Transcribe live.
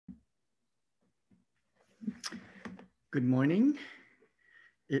Good morning.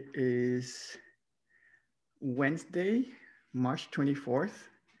 It is Wednesday, March 24th,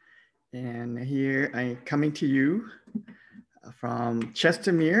 and here I'm coming to you from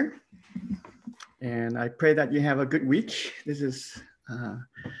Chestermere, and I pray that you have a good week. This is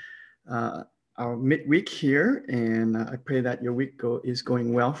our midweek here, and I pray that your week is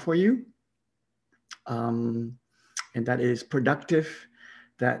going well for you, and that is productive,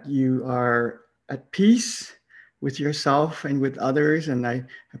 that you are at peace with yourself and with others. And I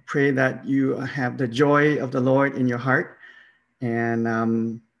pray that you have the joy of the Lord in your heart. And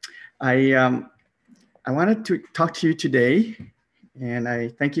I wanted to talk to you today, and I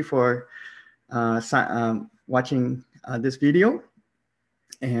thank you for watching this video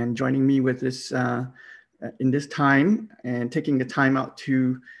and joining me with this in this time and taking the time out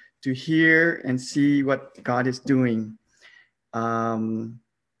to hear and see what God is doing. Well,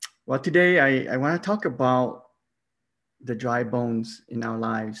 today I want to talk about the dry bones in our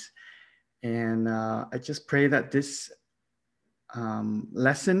lives. And I just pray that this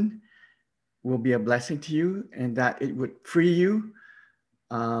lesson will be a blessing to you and that it would free you.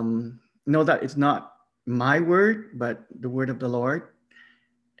 Know that it's not my word, but the word of the Lord.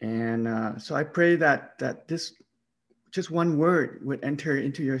 And so I pray that this just one word would enter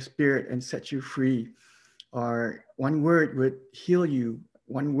into your spirit and set you free, or one word would heal you,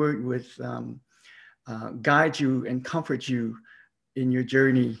 one word would guide you and comfort you in your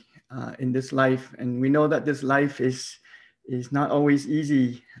journey in this life. And we know that this life is not always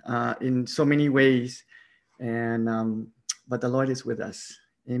easy in so many ways, and but the Lord is with us.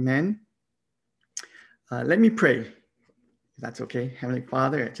 Amen. Let me pray, if that's okay. Heavenly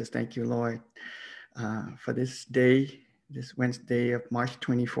Father, I just thank you, Lord, for this day, this Wednesday of March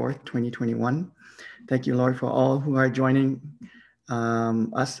 24th, 2021. Thank you, Lord, for all who are joining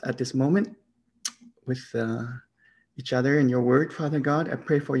us at this moment with each other in your word, Father God. I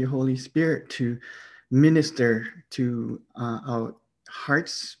pray for your Holy Spirit to minister to our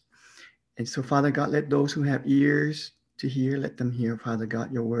hearts. And so, Father God, let those who have ears to hear, let them hear, Father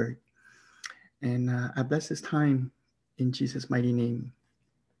God, your word. And I bless this time in Jesus' mighty name.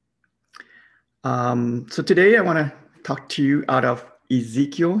 So today I want to talk to you out of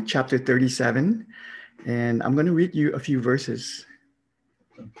Ezekiel chapter 37. And I'm going to read you a few verses.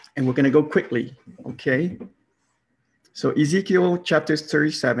 And we're going to go quickly, okay? So Ezekiel chapter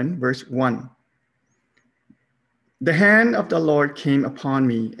 37, verse 1. The hand of the Lord came upon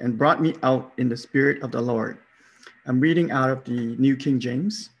me and brought me out in the spirit of the Lord. I'm reading out of the New King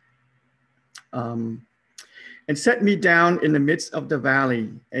James. And set me down in the midst of the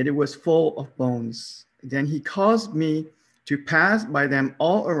valley, and it was full of bones. Then he caused me to pass by them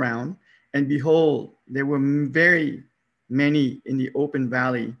all around, and behold, there were very many in the open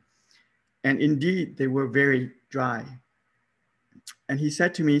valley, and indeed they were very dry. And he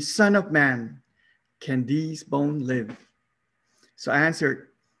said to me, Son of man, can these bones live? So I answered,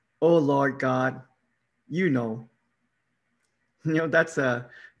 Oh Lord God, you know. You know, that's a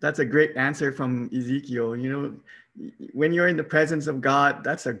great answer from Ezekiel. You know, when you're in the presence of God,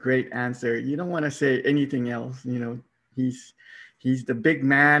 that's a great answer. You don't want to say anything else. You know, he's the big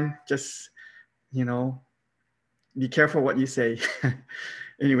man. Just, you know, be careful what you say.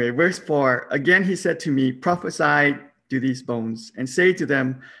 Anyway, verse 4. Again, he said to me, prophesy to these bones and say to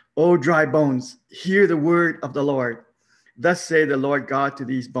them, O dry bones, hear the word of the Lord. Thus say the Lord God to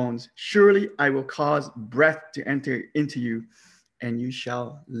these bones, surely I will cause breath to enter into you, and you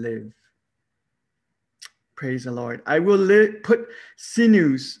shall live. Praise the Lord. I will put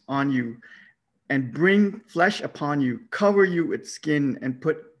sinews on you and bring flesh upon you, cover you with skin and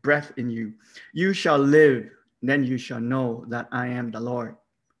put breath in you. You shall live, then you shall know that I am the Lord,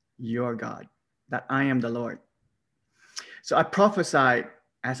 your God, that I am the Lord. So I prophesied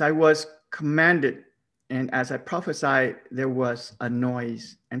as I was commanded, and as I prophesied, there was a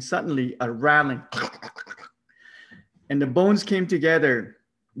noise, and suddenly a rattling, and the bones came together,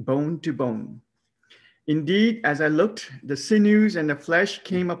 bone to bone. Indeed, as I looked, the sinews and the flesh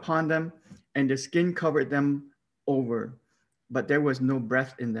came upon them, and the skin covered them over, but there was no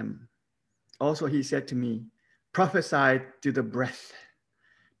breath in them. Also he said to me, prophesy to the breath.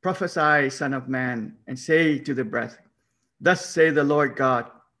 Prophesy, Son of man, and say to the breath, thus say the Lord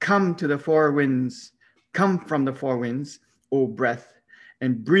God, come to the four winds, come from the four winds, O breath,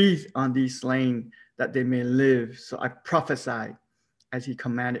 and breathe on these slain that they may live. So I prophesied as he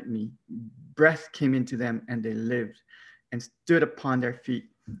commanded me. Breath came into them and they lived and stood upon their feet,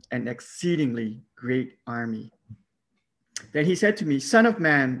 an exceedingly great army. Then he said to me, Son of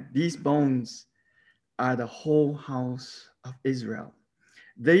man, these bones are the whole house of Israel.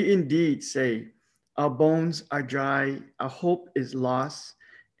 They indeed say, Our bones are dry, our hope is lost,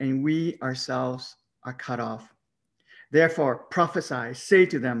 and we ourselves are cut off. Therefore, prophesy, say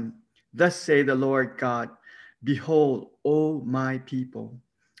to them, thus say the Lord God, behold, O my people,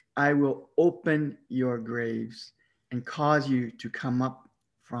 I will open your graves and cause you to come up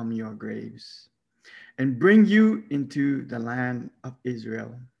from your graves and bring you into the land of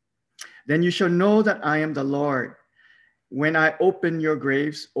Israel. Then you shall know that I am the Lord. When I open your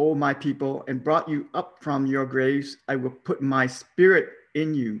graves, O my people, and brought you up from your graves, I will put my spirit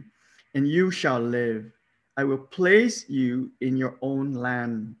in you, and you shall live. I will place you in your own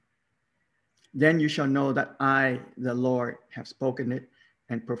land. Then you shall know that I, the Lord, have spoken it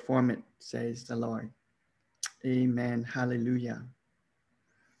and perform it, says the Lord. Amen. Hallelujah.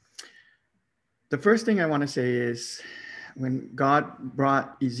 The first thing I want to say is when God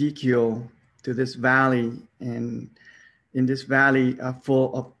brought Ezekiel to this valley, and in this valley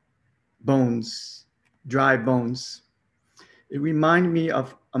full of bones, dry bones, it reminded me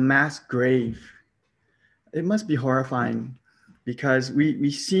of a mass grave. It must be horrifying because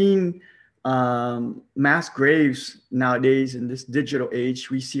we've seen mass graves nowadays in this digital age.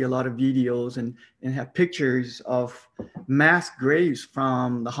 We see a lot of videos and have pictures of mass graves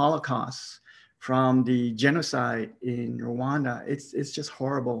from the Holocaust, from the genocide in Rwanda. It's just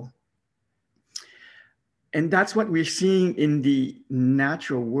horrible. And that's what we're seeing in the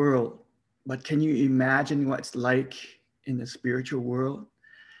natural world. But can you imagine what it's like in the spiritual world?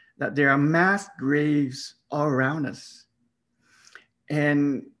 That there are mass graves all around us.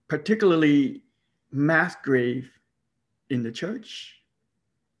 And particularly mass grave in the church.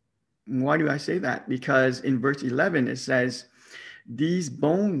 Why do I say that? Because in verse 11, it says, these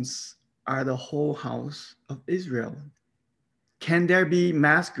bones are the whole house of Israel. Can there be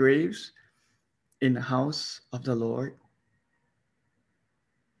mass graves in the house of the Lord?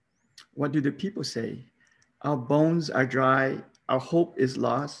 What do the people say? Our bones are dry, our hope is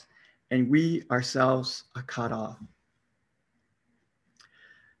lost, and we ourselves are cut off.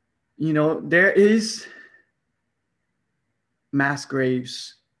 You know, there is mass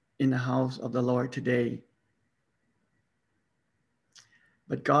graves in the house of the Lord today.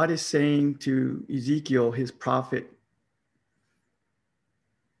 But God is saying to Ezekiel, his prophet,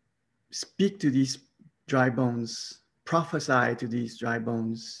 speak to these dry bones, prophesy to these dry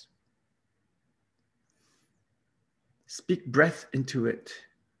bones. Speak breath into it.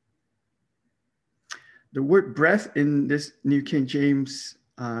 The word breath in this New King James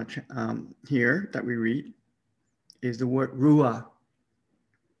here that we read is the word ruah.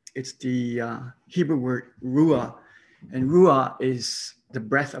 It's the Hebrew word ruah, and ruah is the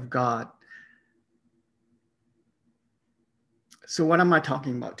breath of God. So what am I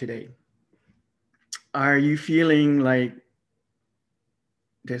talking about today? Are you feeling like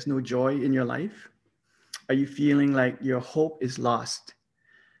there's no joy in your life? Are you feeling like your hope is lost?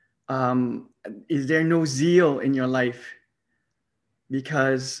 Is there no zeal in your life?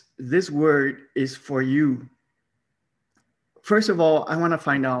 Because this word is for you. First of all, I want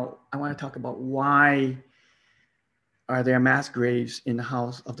to talk about why are there mass graves in the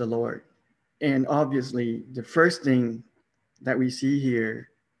house of the Lord? And obviously, the first thing that we see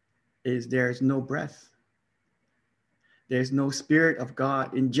here is there's no breath. There's no spirit of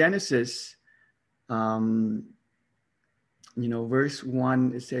God. In Genesis, verse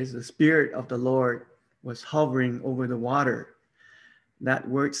 1, it says the spirit of the Lord was hovering over the water. That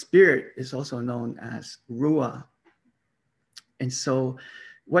word spirit is also known as ruah. And so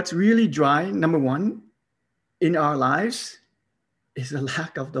what's really dry, number one, in our lives is the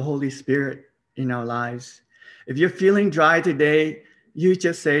lack of the Holy Spirit in our lives. If you're feeling dry today, you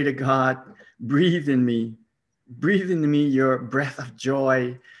just say to God, breathe in me. Breathe in me your breath of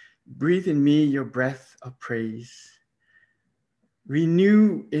joy. Breathe in me your breath of praise.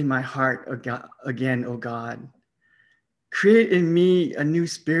 Renew in my heart again, O God. Create in me a new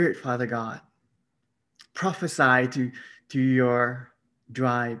spirit, Father God. Prophesy to your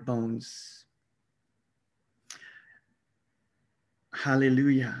dry bones.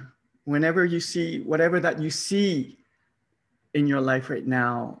 Hallelujah. Whenever you see, whatever that you see in your life right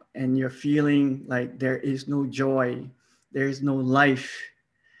now, and you're feeling like there is no joy, there is no life,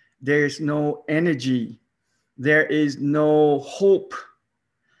 there is no energy, there is no hope,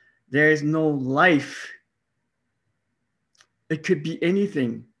 there is no life. It could be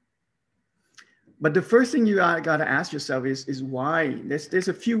anything. But the first thing you got to ask yourself is why. There's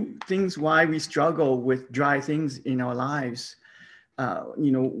a few things why we struggle with dry things in our lives.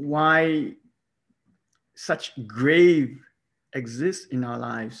 Why such grave exists in our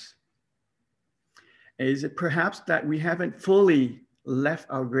lives. Is it perhaps that we haven't fully left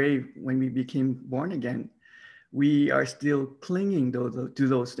our grave when we became born again, we are still clinging to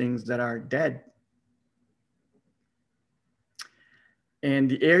those things that are dead. And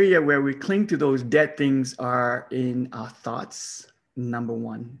the area where we cling to those dead things are in our thoughts, number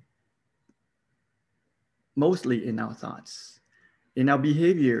one. Mostly in our thoughts, in our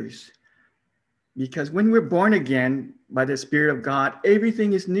behaviors. Because when we're born again by the Spirit of God,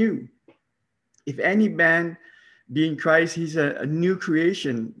 everything is new. If any man be in Christ, he's a new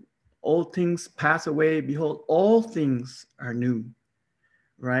creation. Old things pass away. Behold, all things are new,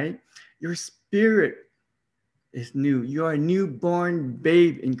 right? Your spirit is new. You are a newborn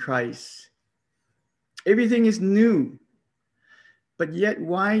babe in Christ. Everything is new. But yet,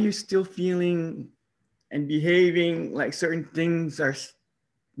 why are you still feeling and behaving like certain things are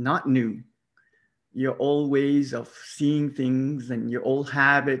not new? Your old ways of seeing things and your old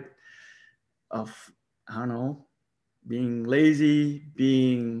habit of, I don't know, being lazy,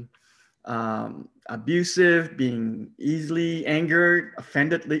 being abusive, being easily angered,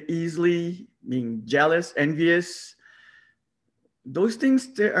 offended easily, being jealous, envious. Those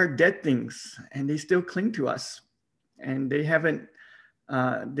things are dead things, and they still cling to us, and they haven't.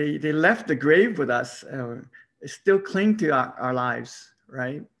 They left the grave with us. Still cling to our lives,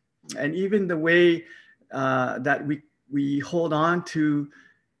 right? And even the way that we hold on to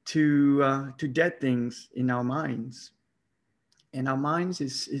dead things in our minds. And our minds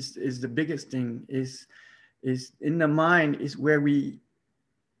is the biggest thing. Is in the mind is where we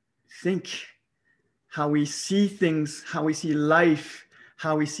think, how we see things, how we see life,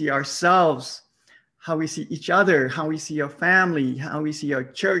 how we see ourselves, how we see each other, how we see our family, how we see our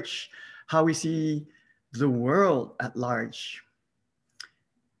church, how we see the world at large.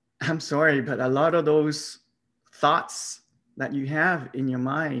 I'm sorry, but a lot of those thoughts that you have in your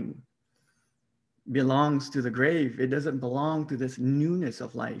mind belongs to the grave. It doesn't belong to this newness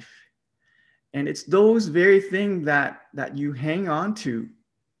of life. And it's those very things that you hang on to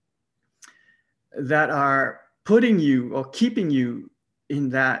that are putting you or keeping you in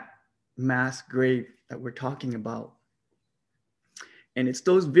that mass grave that we're talking about. And it's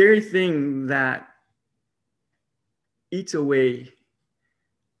those very things that eats away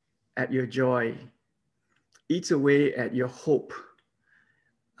at your joy, eats away at your hope,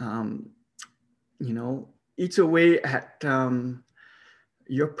 eats away at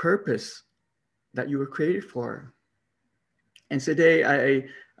your purpose that you were created for. And today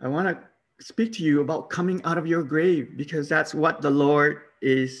I want to speak to you about coming out of your grave, because that's what the Lord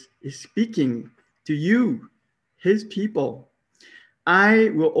is speaking to you, his people. I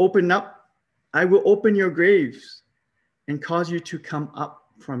will open your graves and cause you to come up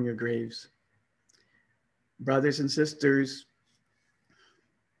from your graves. Brothers and sisters,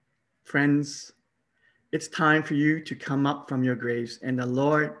 friends, it's time for you to come up from your graves. And the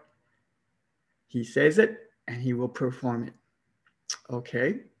Lord, he says it and he will perform it.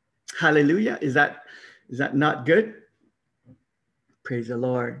 Okay. Hallelujah. Is that not good? Praise the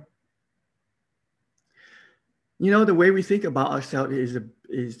Lord. You know, the way we think about ourselves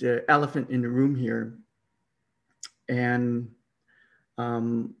is the elephant in the room here. And,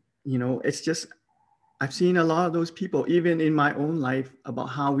 it's just, I've seen a lot of those people, even in my own life, about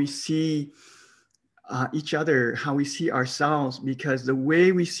how we see each other, how we see ourselves, because the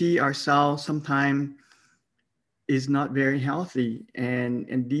way we see ourselves sometimes is not very healthy.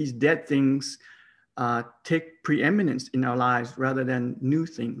 And these dead things take preeminence in our lives rather than new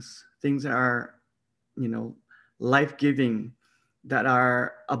things that are, life-giving, that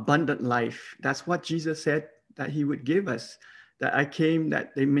are abundant life. That's what Jesus said that he would give us, that I came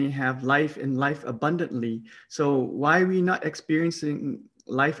that they may have life and life abundantly. So why are we not experiencing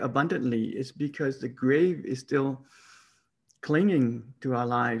life abundantly? It's because the grave is still clinging to our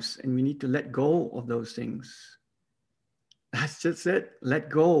lives, and we need to let go of those things. That's just it. Let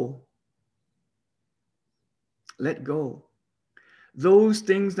go. Let go. Those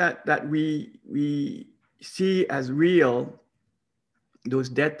things that we see as real, those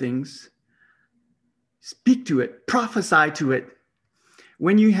dead things, speak to it, prophesy to it.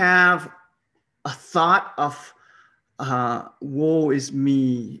 When you have a thought of, woe is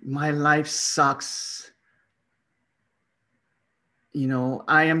me, my life sucks,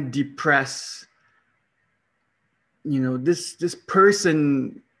 I am depressed, this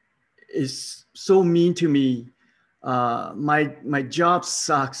person is so mean to me, my job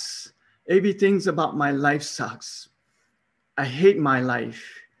sucks, everything's about my life sucks, I hate my life,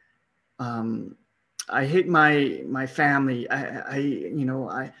 I hate my family,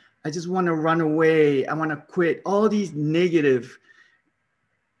 I just want to run away, I want to quit. All these negative,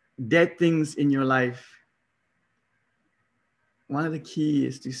 dead things in your life. one of the key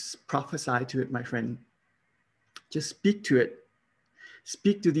is to prophesy to it, my friend. Just speak to it.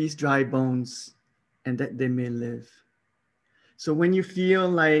 Speak to these dry bones and that they may live. So when you feel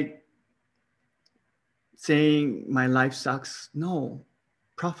like saying my life sucks, no,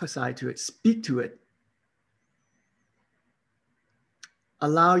 prophesy to it, speak to it.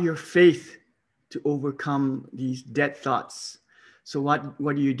 Allow your faith to overcome these dead thoughts. So what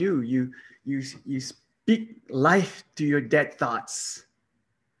do? You speak life to your dead thoughts.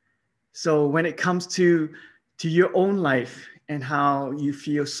 So when it comes to your own life and how you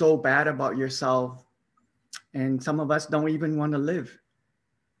feel so bad about yourself, and some of us don't even want to live,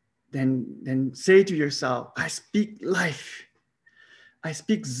 then say to yourself, I speak life. I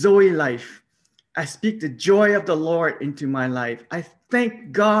speak Zoe life. I speak the joy of the Lord into my life. I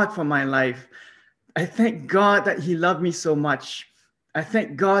thank God for my life. I thank God that He loved me so much. I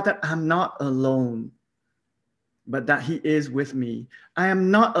thank God that I'm not alone, but that He is with me. I am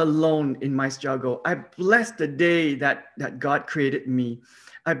not alone in my struggle. I bless the day that God created me.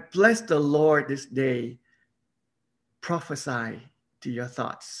 I bless the Lord this day. Prophesy to your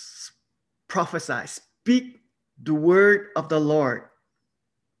thoughts. Prophesy. Speak the word of the Lord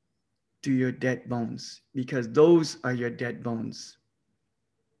to your dead bones, because those are your dead bones.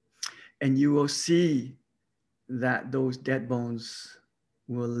 And you will see that those dead bones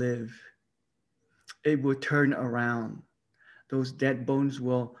will live. It will turn around. Those dead bones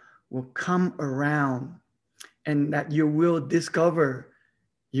will come around, and that you will discover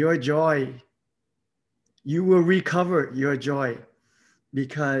your joy. You will recover your joy,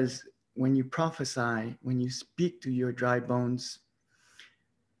 because when you prophesy, when you speak to your dry bones,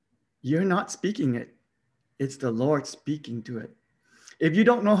 you're not speaking it. It's the Lord speaking to it. If you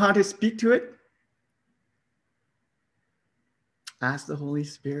don't know how to speak to it, ask the Holy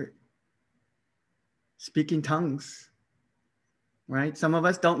Spirit. Speak in tongues, right? Some of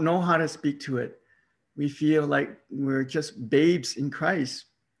us don't know how to speak to it. We feel like we're just babes in Christ.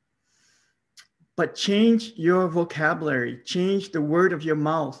 But change your vocabulary, change the word of your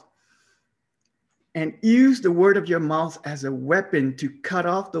mouth, and use the word of your mouth as a weapon to cut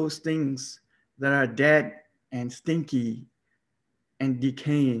off those things that are dead and stinky and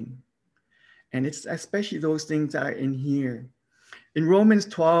decaying. And it's especially those things that are in here. In Romans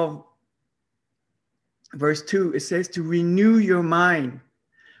 12, verse 2, it says to renew your mind.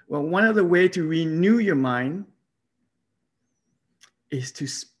 Well, one of the ways to renew your mind is to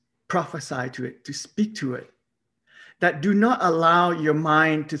prophesy to it, to speak to it. That do not allow your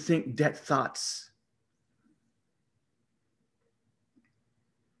mind to think dead thoughts.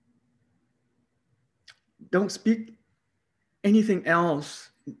 Don't speak anything else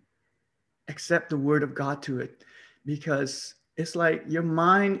except the word of God to it, because it's like your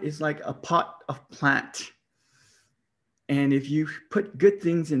mind is like a pot of plant. And if you put good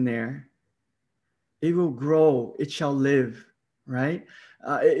things in there, it will grow, it shall live, right?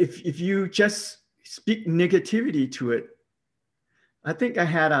 If you just speak negativity to it, I think I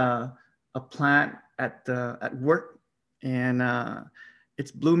had a plant at work, and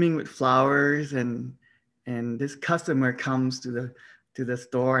it's blooming with flowers, and this customer comes to the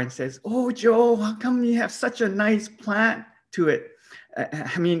store and says, "Oh, Joe, how come you have such a nice plant to it?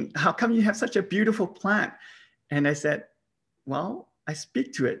 I mean, how come you have such a beautiful plant?" And I said, "Well, I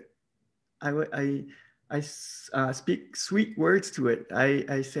speak to it. I speak sweet words to it.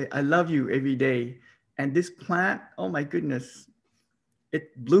 I say, I love you every day. And this plant, oh my goodness,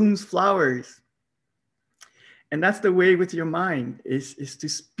 it blooms flowers." And that's the way with your mind, is to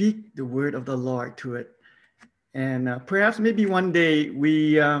speak the word of the Lord to it. And perhaps maybe one day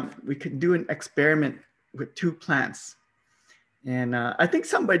we could do an experiment with two plants. And I think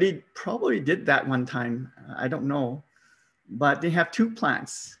somebody probably did that one time. I don't know. But they have two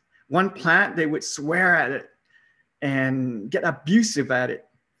plants. One plant, they would swear at it and get abusive at it.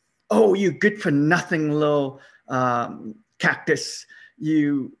 "Oh, you good for nothing little cactus.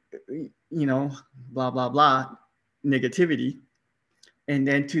 You know, blah, blah, blah," negativity. And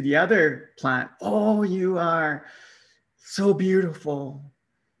then to the other plant, "Oh, you are so beautiful.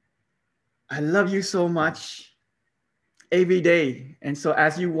 I love you so much," every day. And so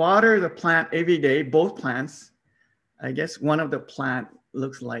as you water the plant every day, both plants, I guess one of the plant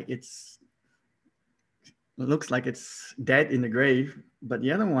looks like it's dead in the grave, but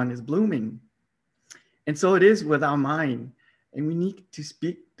the other one is blooming. And so it is with our mind, and we need to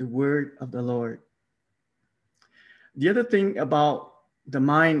speak the word of the Lord. The other thing about the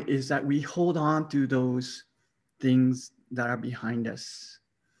mind is that we hold on to those things that are behind us.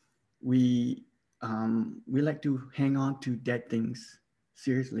 We like to hang on to dead things,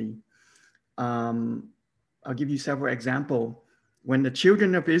 seriously. I'll give you several examples. when the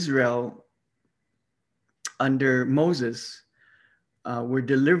children of Israel under Moses were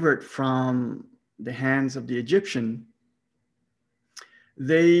delivered from the hands of the Egyptian,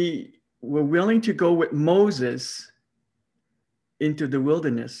 they were willing to go with Moses into the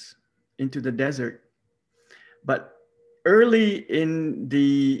wilderness, into the desert. But early in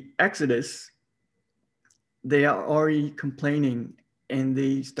the Exodus, they are already complaining, and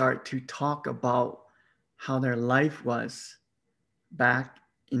they start to talk about how their life was back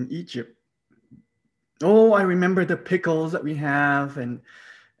in Egypt. Oh, I remember the pickles that we have, and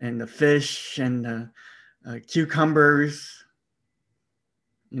the fish, and the cucumbers,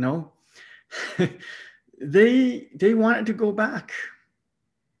 you know. They wanted to go back.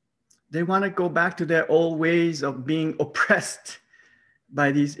 They want to go back to their old ways of being oppressed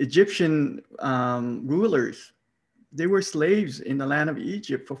by these Egyptian rulers. They were slaves in the land of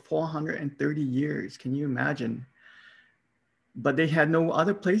Egypt for 430 years. Can you imagine? But they had no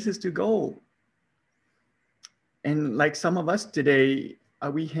other places to go. And like some of us today,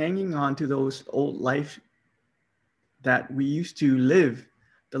 are we hanging on to those old life that we used to live,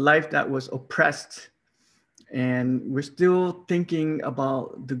 the life that was oppressed? And we're still thinking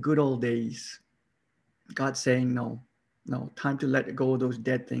about the good old days. God saying, no, time to let go of those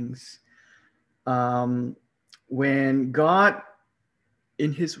dead things. When God,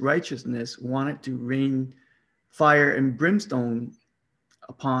 in his righteousness, wanted to rain fire and brimstone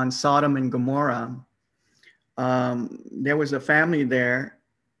upon Sodom and Gomorrah, there was a family there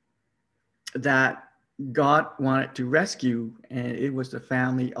that God wanted to rescue, and it was the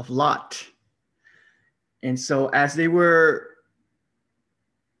family of Lot. And so as they were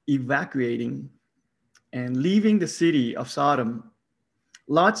evacuating and leaving the city of Sodom,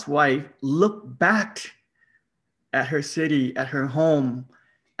 Lot's wife looked back at her city, at her home,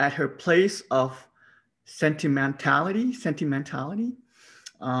 at her place of sentimentality.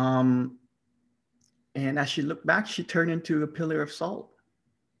 And as she looked back, she turned into a pillar of salt.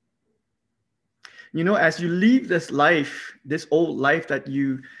 You know, as you leave this life, this old life that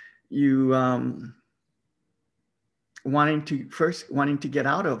you wanting to get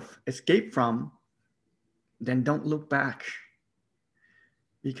out of, escape from, then don't look back.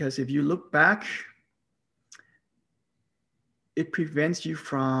 Because if you look back, it prevents you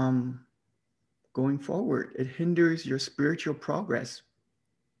from going forward. It hinders your spiritual progress.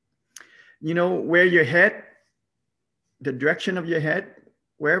 You know, where your head, the direction of your head,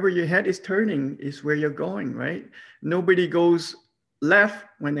 wherever your head is turning is where you're going, right? Nobody goes left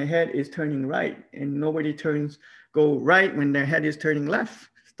when their head is turning right, and nobody go right when their head is turning left,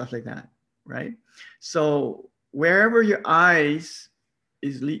 stuff like that, right? So wherever your eyes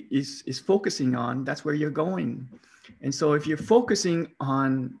is focusing on, that's where you're going. And so if you're focusing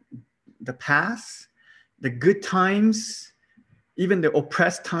on the past, the good times, even the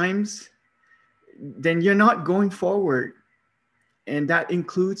oppressed times, then you're not going forward. And that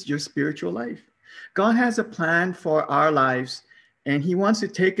includes your spiritual life. God has a plan for our lives, and he wants to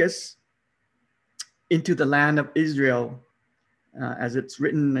take us into the land of Israel, as it's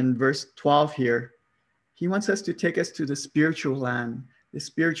written in verse 12 here. He wants us to take us to the spiritual land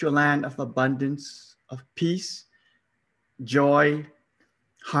of abundance, of peace, joy,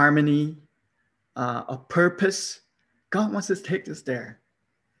 harmony, of purpose. God wants us to take us there.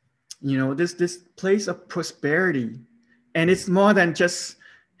 You know, this place of prosperity. And it's more than just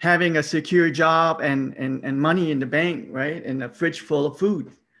having a secure job and money in the bank, right? And a fridge full of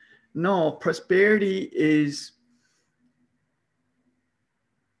food. No, prosperity is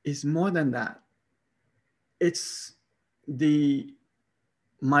more than that. It's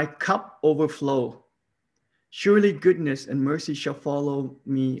my cup overflow. Surely goodness and mercy shall follow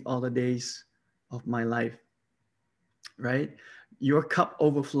me all the days of my life, right? Your cup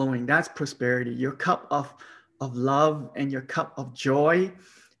overflowing, that's prosperity. Your cup of love and your cup of joy.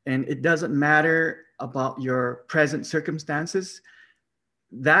 And it doesn't matter about your present circumstances.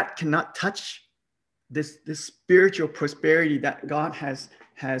 That cannot touch this spiritual prosperity that God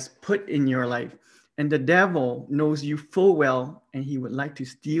has put in your life. And the devil knows you full well, and he would like to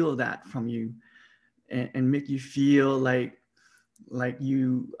steal that from you and make you feel like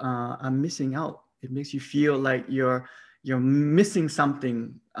you are missing out. It makes you feel like you're missing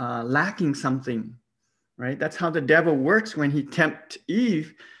something, lacking something, right? That's how the devil works when he tempts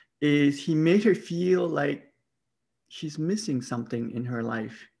Eve, is he made her feel like she's missing something in her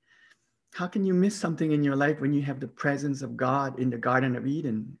life. How can you miss something in your life when you have the presence of God in the Garden of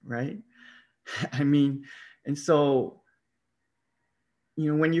Eden, right? I mean, and so,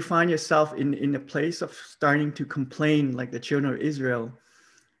 you know, when you find yourself in a place of starting to complain like the children of Israel,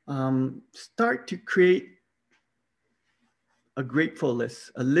 start to create a grateful list,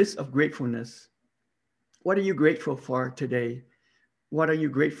 a list of gratefulness. What are you grateful for today? What are you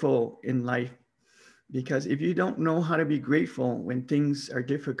grateful in life? Because if you don't know how to be grateful when things are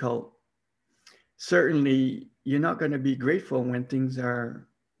difficult, certainly you're not going to be grateful when things are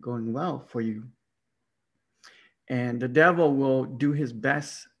going well for you. And the devil will do his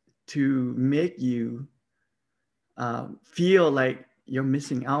best to make you feel like you're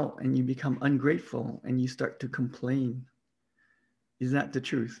missing out, and you become ungrateful and you start to complain. Is that the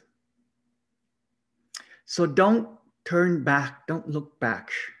truth? So don't turn back, don't look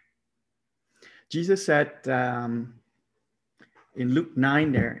back. Jesus said in Luke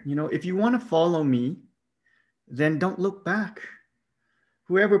 9 there, if you want to follow me, then don't look back.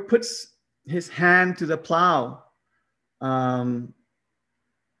 Whoever puts his hand to the plow, don't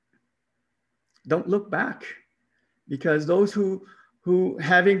look back. Because those who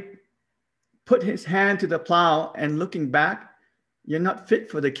having put his hand to the plow and looking back, you're not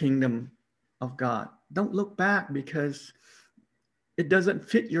fit for the kingdom of God. Don't look back, because it doesn't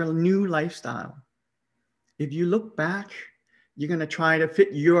fit your new lifestyle. If you look back, you're going to try to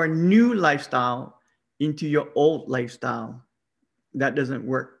fit your new lifestyle into your old lifestyle. That doesn't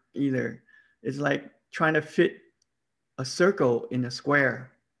work either. It's like trying to fit a circle in a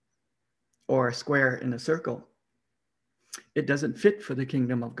square, or a square in a circle. It doesn't fit for the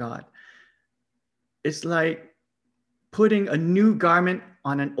kingdom of God. It's like putting a new garment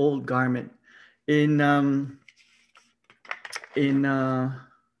on an old garment. In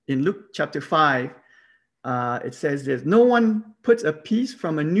Luke chapter 5, it says this: no one puts a piece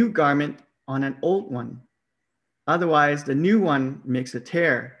from a new garment on an old one. Otherwise, the new one makes a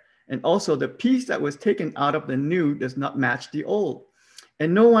tear. And also the piece that was taken out of the new does not match the old.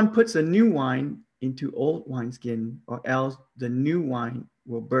 And no one puts a new wine into old wineskin, or else the new wine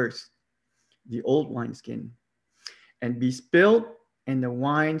will burst the old wineskin and be spilled, and the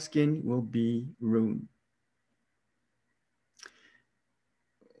wineskin will be ruined.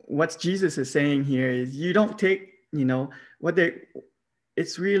 What Jesus is saying here is, you don't take,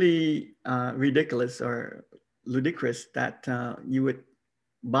 it's really ridiculous or ludicrous that you would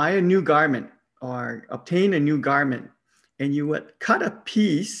buy a new garment or obtain a new garment, and you would cut a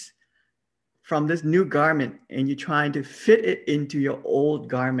piece from this new garment and you're trying to fit it into your old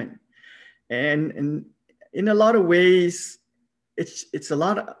garment. And in a lot of ways, it's a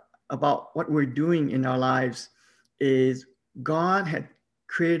lot about what we're doing in our lives. Is God had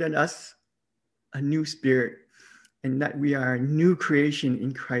created us a new spirit, and that we are a new creation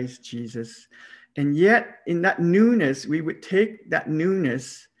in Christ Jesus. And yet in that newness, we would take that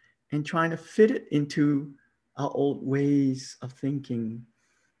newness and trying to fit it into our old ways of thinking,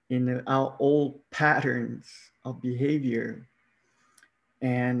 in our old patterns of behavior.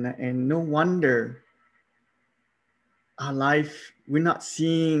 And no wonder our life, we're not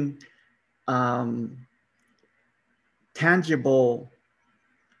seeing tangible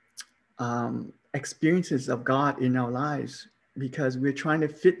experiences of God in our lives, because we're trying to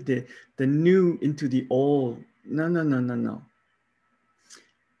fit the new into the old. No.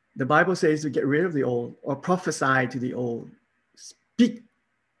 The Bible says to get rid of the old, or prophesy to the old. Speak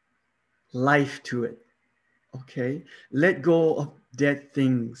life to it. Okay? Let go of dead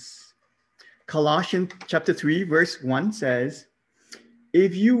things. Colossians chapter 3, verse 1 says,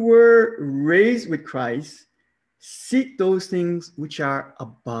 if you were raised with Christ, seek those things which are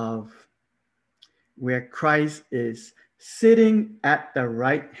above, where Christ is sitting at the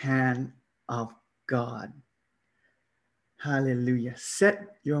right hand of God. Hallelujah.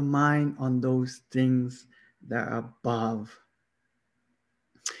 Set your mind on those things that are above.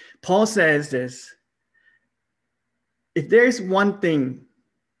 Paul says this: if there's one thing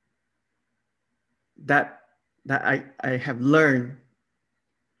that I have learned,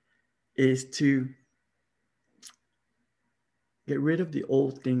 is to get rid of the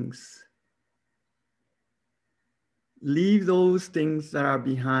old things. Leave those things that are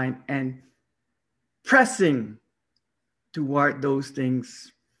behind and pressing toward those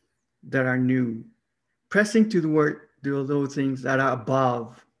things that are new. Pressing toward those things that are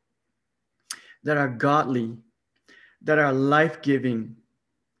above, that are godly, that are life-giving,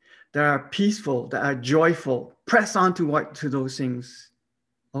 that are peaceful, that are joyful. Press on to those things.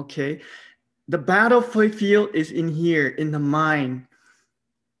 Okay? The battlefield is in here, in the mind.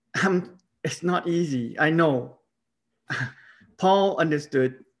 It's not easy. I know. Paul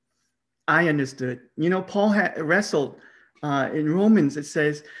understood. I understood. Paul had wrestled in Romans. It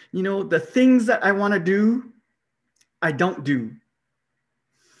says, the things that I want to do, I don't do.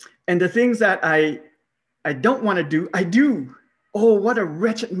 And the things that I don't want to do, I do. Oh, what a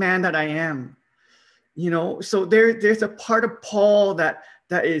wretched man that I am. So there's a part of Paul that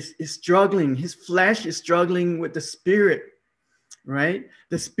is struggling. His flesh is struggling with the spirit, right?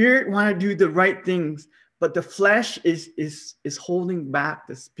 The spirit want to do the right things, but the flesh is holding back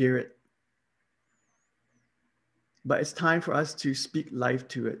the spirit. But it's time for us to speak life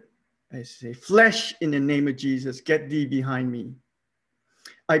to it. I say, flesh, in the name of Jesus, get thee behind me.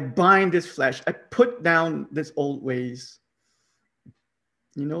 I bind this flesh. I put down this old ways.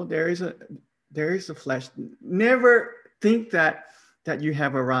 There is a flesh. Never think that you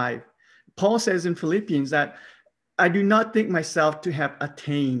have arrived. Paul says in Philippians that I do not think myself to have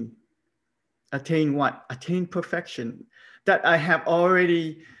attained what? Attained perfection. That I have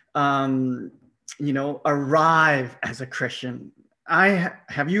already, arrived as a Christian.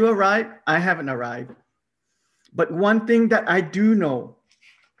 Have you arrived? I haven't arrived. But one thing that I do know,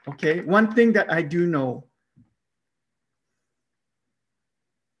 okay, one thing that I do know,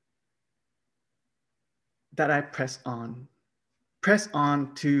 that I press on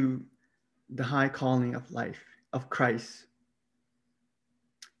to the high calling of life of Christ,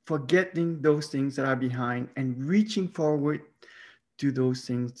 forgetting those things that are behind and reaching forward to those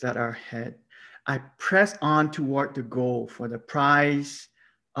things that are ahead. I press on toward the goal for the prize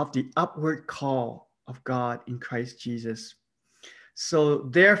of the upward call of God in Christ Jesus. So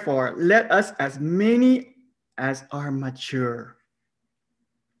therefore, let us, as many as are mature,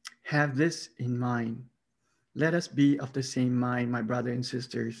 have this in mind. Let us be of the same mind, my brothers and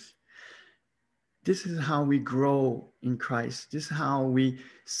sisters. This is how we grow in Christ. This is how we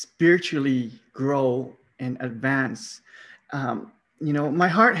spiritually grow and advance. My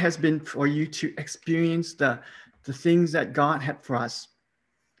heart has been for you to experience the things that God had for us.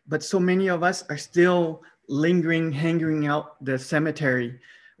 But so many of us are still lingering, hanging out the cemetery,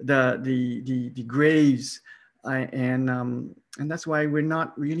 the graves, and that's why we're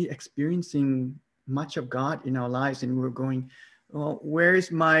not really experiencing much of God in our lives, and we're going, well, where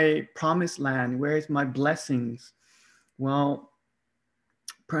is my promised land? Where is my blessings? Well,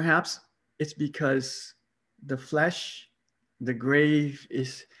 perhaps it's because the flesh, the grave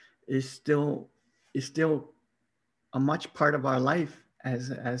is still a much part of our life as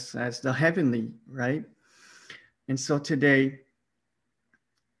the heavenly, right? And so today,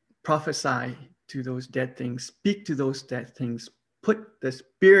 prophesy to those dead things, speak to those dead things, put the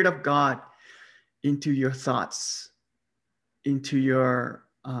Spirit of God into your thoughts, into your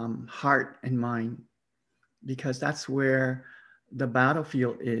heart and mind, because that's where the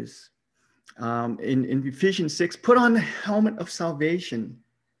battlefield is. In Ephesians 6, put on the helmet of salvation,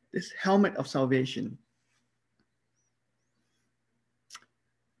 this helmet of salvation.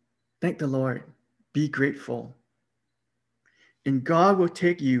 Thank the Lord. Be grateful. And God will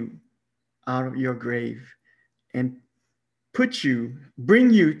take you out of your grave and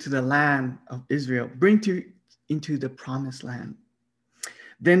bring you to the land of Israel, bring you into the promised land.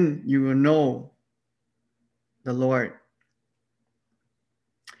 Then you will know the Lord.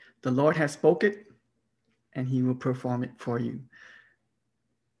 The Lord has spoken, and he will perform it for you.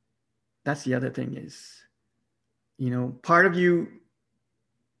 That's the other thing is, part of you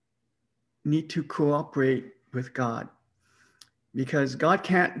need to cooperate with God, because God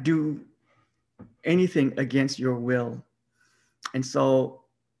can't do anything against your will. And so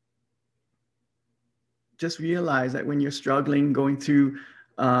just realize that when you're struggling, going through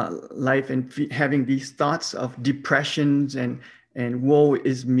life and having these thoughts of depressions and woe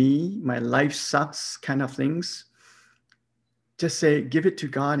is me, my life sucks kind of things, just say, give it to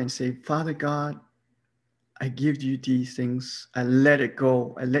God and say, Father God, I give you these things. I let it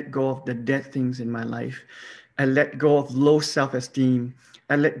go. I let go of the dead things in my life. I let go of low self-esteem.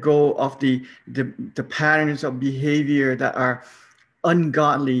 I let go of the patterns of behavior that are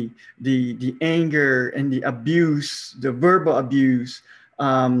ungodly, the anger and the abuse, the verbal abuse,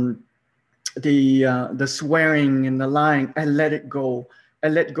 the swearing and the lying. I let it go. I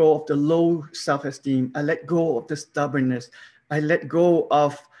let go of the low self-esteem. I let go of the stubbornness. I let go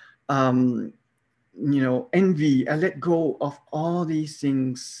of envy. I let go of all these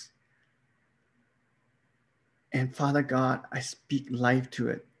things. And Father God, I speak life to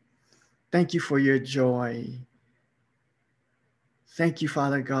it. Thank you for your joy. Thank you,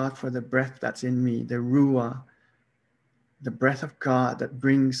 Father God, for the breath that's in me, the Ruah, the breath of God that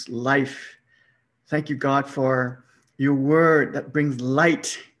brings life. Thank you, God, for your word that brings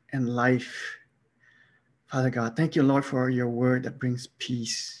light and life. Father God, thank you, Lord, for your word that brings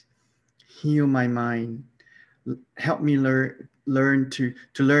peace. Heal my mind. Help me learn to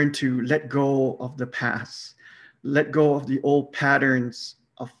let go of the past. Let go of the old patterns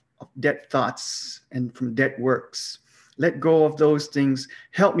of dead thoughts and from dead works. let go of those things.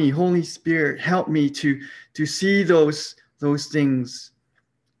 Help me, Holy Spirit, help me to see those things.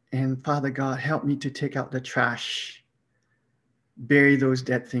 And Father God, help me to take out the trash, bury those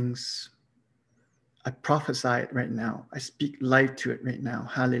dead things. I prophesy it right now. I speak life to it right now.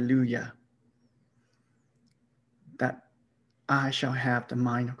 Hallelujah. That I shall have the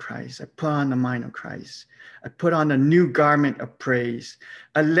mind of Christ. I put on the mind of Christ. I put on a new garment of praise.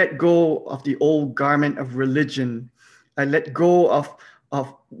 I let go of the old garment of religion. I let go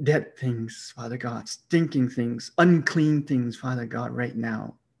of dead things, Father God, stinking things, unclean things, Father God, right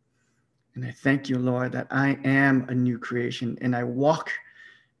now. And I thank you, Lord, that I am a new creation and I walk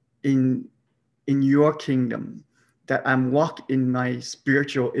in your kingdom, that I'm walking in my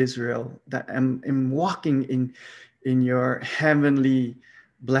spiritual Israel, that I'm walking in your heavenly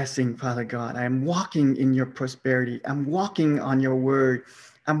blessing, Father God. I'm walking in your prosperity. I'm walking on your word.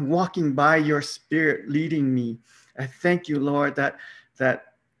 I'm walking by your spirit leading me. I thank you, Lord, that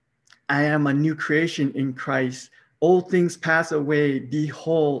I am a new creation in Christ. Old things pass away.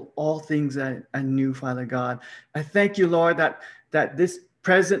 Behold, all things are new, Father God. I thank you, Lord, that this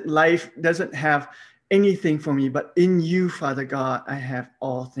present life doesn't have anything for me, but in you, Father God, I have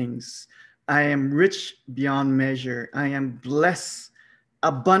all things. I am rich beyond measure. I am blessed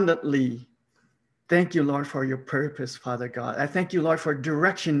abundantly. Thank you, Lord, for your purpose, Father God. I thank you, Lord, for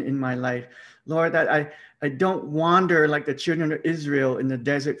direction in my life. Lord, that I don't wander like the children of Israel in the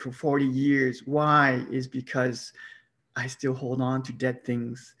desert for 40 years. Why? Is because I still hold on to dead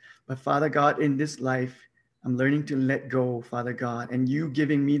things. But Father God, in this life, I'm learning to let go, Father God, and you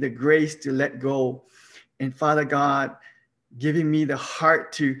giving me the grace to let go. And Father God, giving me the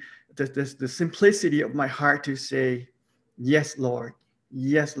heart to, the simplicity of my heart to say, yes, Lord.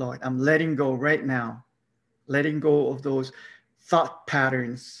 Yes, Lord. I'm letting go right now. Letting go of those thought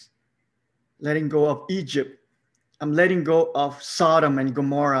patterns. Letting go of Egypt. I'm letting go of Sodom and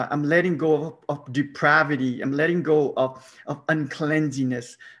Gomorrah. I'm letting go of depravity. I'm letting go of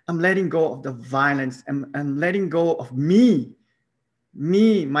uncleanliness. I'm letting go of the violence. I'm letting go of me,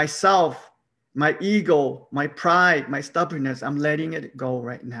 myself, my ego, my pride, my stubbornness. I'm letting it go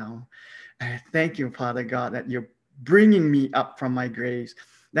right now. And I thank you, Father God, that you're bringing me up from my graves,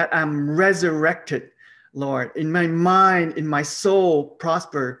 that I'm resurrected, Lord, in my mind, in my soul,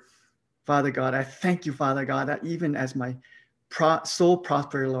 prosper. Father God, I thank you, Father God, that even as my soul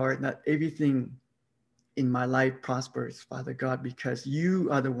prosper, Lord, that everything in my life prospers, Father God, because you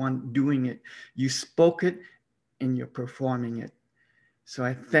are the one doing it. You spoke it and you're performing it. So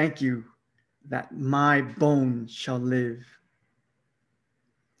I thank you that my bones shall live.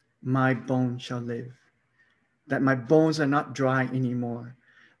 My bones shall live. That my bones are not dry anymore.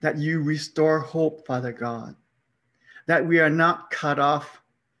 That you restore hope, Father God. That we are not cut off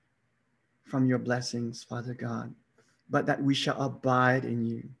from your blessings, Father God, but that we shall abide in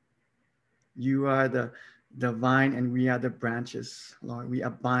you. You are the vine and we are the branches, Lord. We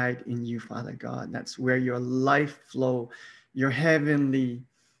abide in you, Father God. That's where your life flow, your heavenly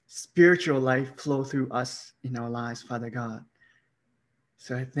spiritual life flow through us in our lives, Father God.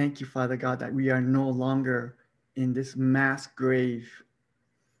 So I thank you, Father God, that we are no longer in this mass grave,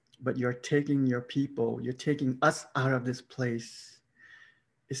 but you're taking your people, you're taking us out of this place.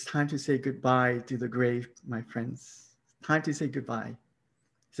 It's time to say goodbye to the grave, my friends. It's time to say goodbye.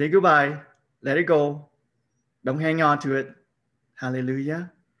 Say goodbye. Let it go. Don't hang on to it. Hallelujah.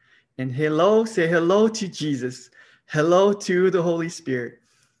 And hello, say hello to Jesus. Hello to the Holy Spirit.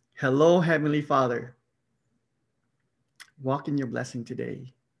 Hello, Heavenly Father. Walk in your blessing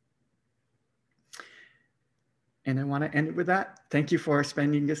today. And I want to end it with that. Thank you for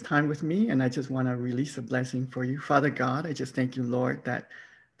spending this time with me. And I just want to release a blessing for you. Father God, I just thank you, Lord, that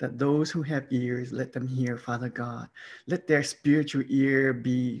those who have ears, let them hear, Father God. Let their spiritual ear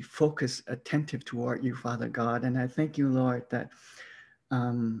be focused, attentive toward you, Father God. And I thank you, Lord, that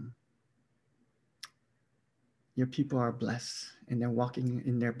your people are blessed and they're walking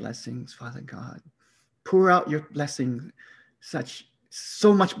in their blessings, Father God. Pour out your blessing,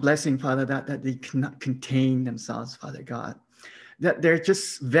 so much blessing, Father, that they cannot contain themselves, Father God. That they're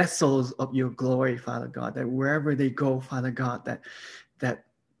just vessels of your glory, Father God, that wherever they go, Father God, that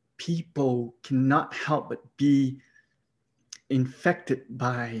people cannot help but be infected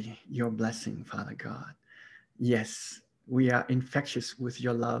by your blessing, Father God. Yes, we are infectious with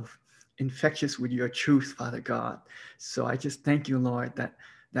your love, infectious with your truth, Father God. So I just thank you, Lord, that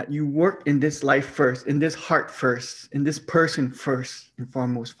you work in this life first, in this heart first, in this person first and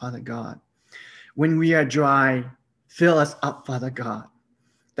foremost, Father God. When we are dry, fill us up, Father God,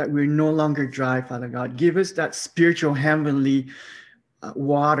 that we're no longer dry, Father God. Give us that spiritual heavenly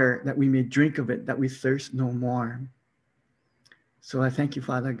water that we may drink of it, that we thirst no more. So I thank you,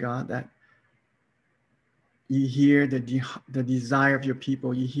 Father God, that you hear the desire of your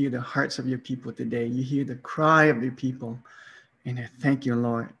people. You hear the hearts of your people today. You hear the cry of your people. And I thank you,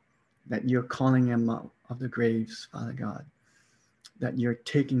 Lord, that you're calling them out of the graves, Father God, that you're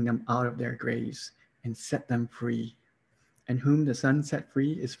taking them out of their graves and set them free. And whom the Son set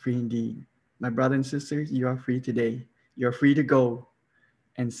free is free indeed. My brothers and sisters, you are free today. You're free to go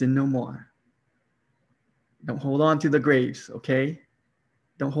and sin no more. Don't hold on to the graves, okay?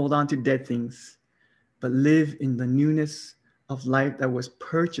 Don't hold on to dead things, but live in the newness of life that was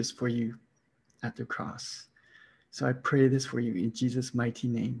purchased for you at the cross. So I pray this for you in Jesus' mighty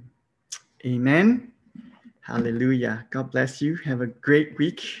name. Amen. Hallelujah. God bless you. Have a great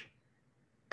week.